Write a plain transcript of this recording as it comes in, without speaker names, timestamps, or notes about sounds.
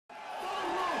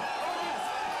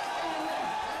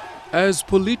As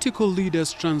political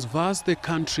leaders transverse the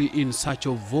country in search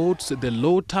of votes, the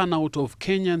low turnout of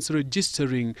Kenyans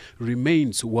registering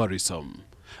remains worrisome.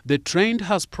 The trend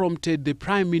has prompted the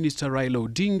Prime Minister Raila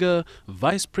Odinga,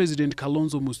 Vice President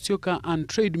Kalonzo Musyoka and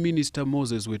Trade Minister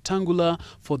Moses Wetangula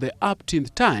for the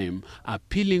upteenth time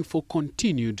appealing for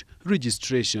continued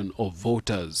registration of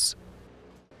voters.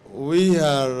 We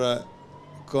are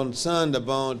concerned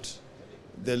about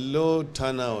the low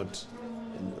turnout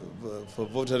for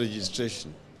voter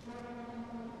registration,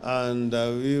 and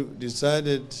we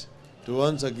decided to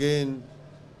once again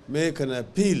make an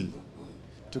appeal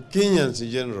to Kenyans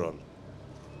in general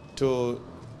to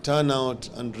turn out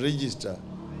and register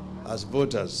as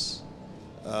voters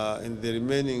in the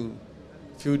remaining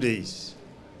few days.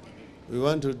 We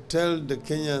want to tell the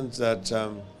Kenyans that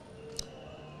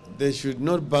they should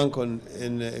not bank on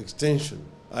an extension.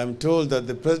 I'm told that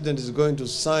the president is going to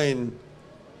sign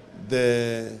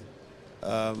the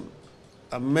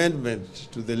amendment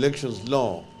to the elections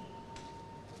law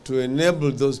to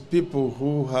enable those people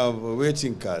who have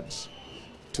waiting cards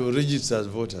to register as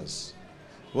voters.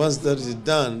 Once that is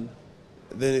done,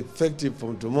 then effective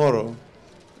from tomorrow,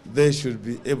 they should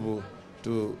be able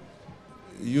to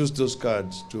use those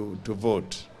cards to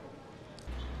vote.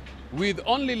 With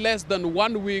only less than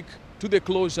 1 week to the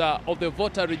closure of the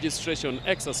voter registration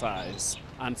exercise,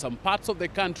 and some parts of the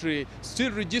country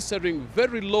still registering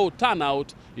very low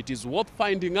turnout, it is worth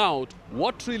finding out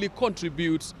what really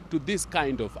contributes to this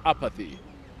kind of apathy.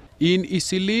 In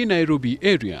Eastleigh, Nairobi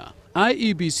area,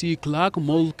 IEBC clerk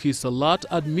Molki Salat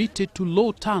admitted to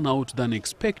low turnout than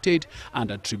expected and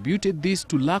attributed this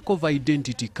to lack of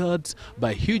identity cards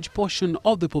by a huge portion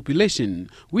of the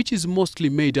population, which is mostly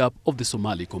made up of the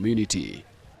Somali community.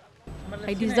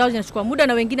 IDs zao zinachukua muda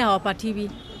na wengine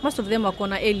hawapatiwi. Most of them wako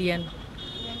na alien.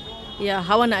 Yeah,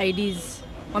 hawana IDs.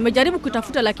 Wamejaribu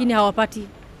kutafuta lakini hawapati.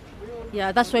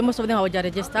 Yeah, that's why most of them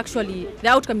hawajaregister. Actually, the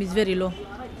outcome is very low.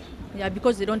 Yeah,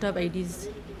 because they don't have IDs.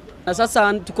 Na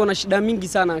sasa tuko na shida mingi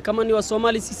sana. Kama ni wa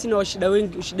Somali sisi na shida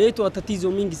wengi, shida yetu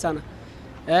tatizo mingi sana.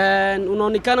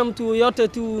 Unaonekana mtu yote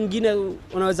tu mwingine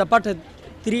unaweza pata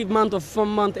 3 month or 4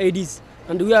 month IDs,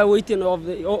 and we are waiting of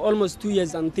almost 2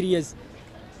 years and 3 years.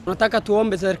 Tunataka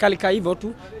tuombe serikali ka hivyo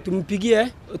tu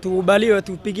tumpigie, tukubaliwe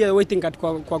tupigie waiting card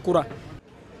kwa kura.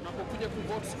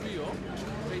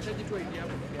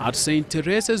 At St.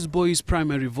 Teresa's Boys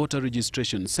Primary Voter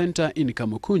Registration Center in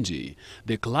Kamukunji,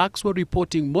 the clerks were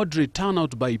reporting moderate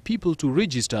turnout by people to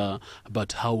register,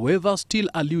 but however still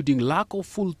alluding lack of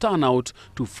full turnout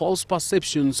to false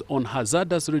perceptions on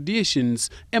hazardous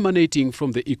radiations emanating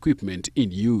from the equipment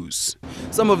in use.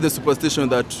 Some of the superstition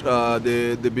that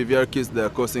the BVR kits, they are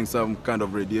causing some kind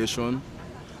of radiation,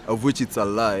 of which it's a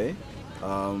lie,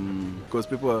 because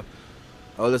people are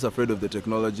always afraid of the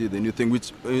technology, the new thing,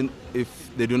 which if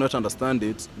they do not understand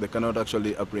it, they cannot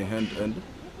actually apprehend and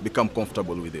become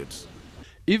comfortable with it.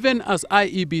 Even as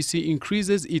IEBC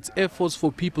increases its efforts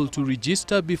for people to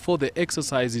register before the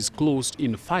exercise is closed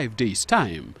in 5 days'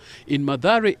 time, in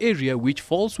Mathare area, which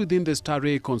falls within the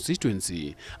Starehe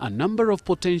constituency, a number of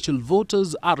potential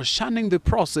voters are shunning the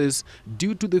process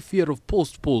due to the fear of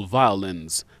post-poll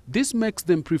violence. This makes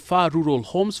them prefer rural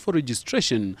homes for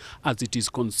registration, as it is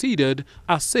considered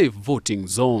a safe voting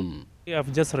zone.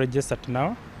 I've just registered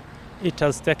now. It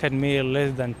has taken me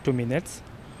less than 2 minutes.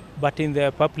 But in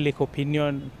the public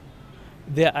opinion,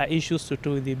 there are issues to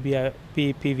do with the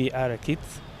PVR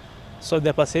kits. So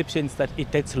the perception is that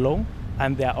it takes long,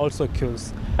 and there are also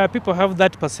queues. People have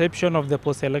that perception of the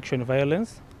post-election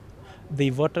violence. They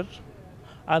voted.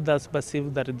 Others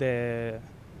perceive that their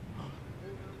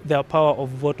power of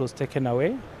vote was taken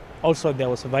away. Also, there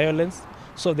was violence.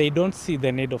 So they don't see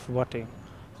the need of voting,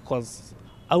 because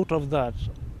out of that,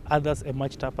 others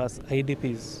emerged up as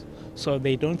IDPs. So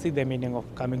they don't see the meaning of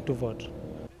coming to vote.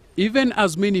 Even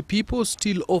as many people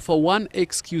still offer one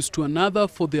excuse to another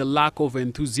for their lack of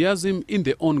enthusiasm in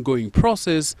the ongoing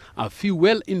process, a few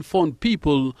well-informed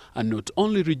people are not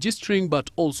only registering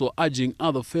but also urging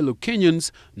other fellow Kenyans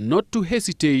not to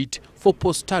hesitate for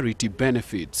posterity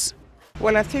benefits.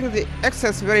 Well, I think the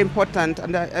access is very important,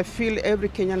 and I feel every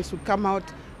Kenyan should come out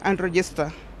and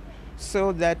register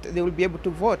so that they will be able to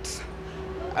vote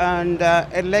and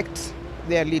elect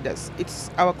their leaders.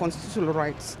 It's our constitutional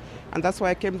rights, and that's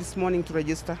why I came this morning to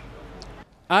register.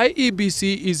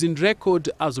 IEBC is in record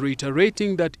as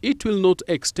reiterating that it will not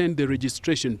extend the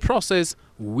registration process,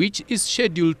 which is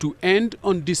scheduled to end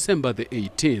on December the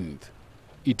 18th.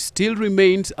 It still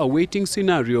remains a waiting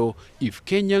scenario if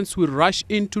Kenyans will rush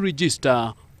in to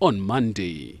register on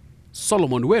Monday.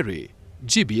 Solomon Were,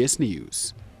 GBS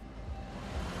News.